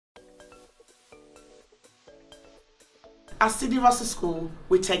At Sydney Russell School,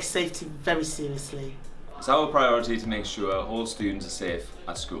 we take safety very seriously. It's our priority to make sure all students are safe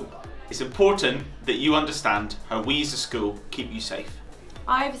at school. It's important that you understand how we as a school keep you safe.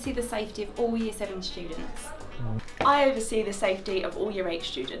 I oversee the safety of all Year 7 students. I oversee the safety of all Year 8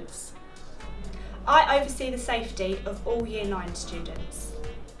 students. I oversee the safety of all Year 9 students.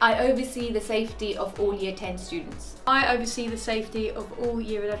 I oversee the safety of all Year 10 students. I oversee the safety of all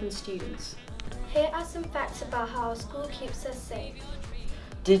Year 11 students. Here are some facts about how our school keeps us safe.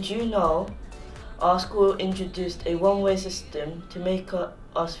 Did you know our school introduced a one-way system to make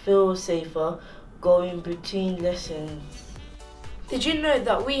us feel safer going between lessons? Did you know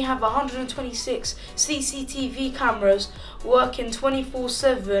that we have 126 CCTV cameras working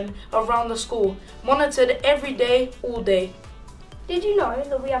 24/7 around the school, monitored every day, all day? Did you know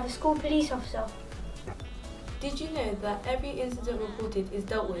that we have a school police officer? Did you know that every incident reported is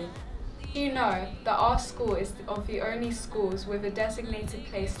dealt with? Did you know that our school is of the only schools with a designated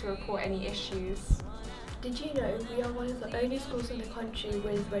place to report any issues? Did you know we are one of the only schools in the country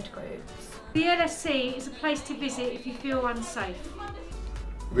with red coats? The LSC is a place to visit if you feel unsafe.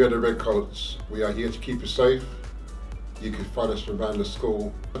 We are the Red Coats. We are here to keep you safe. You can find us around the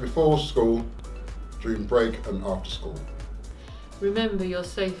school, before school, during break and after school. Remember, you're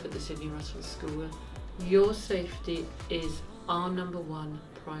safe at the Sydney Russell School. Your safety is our #1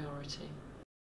 priority.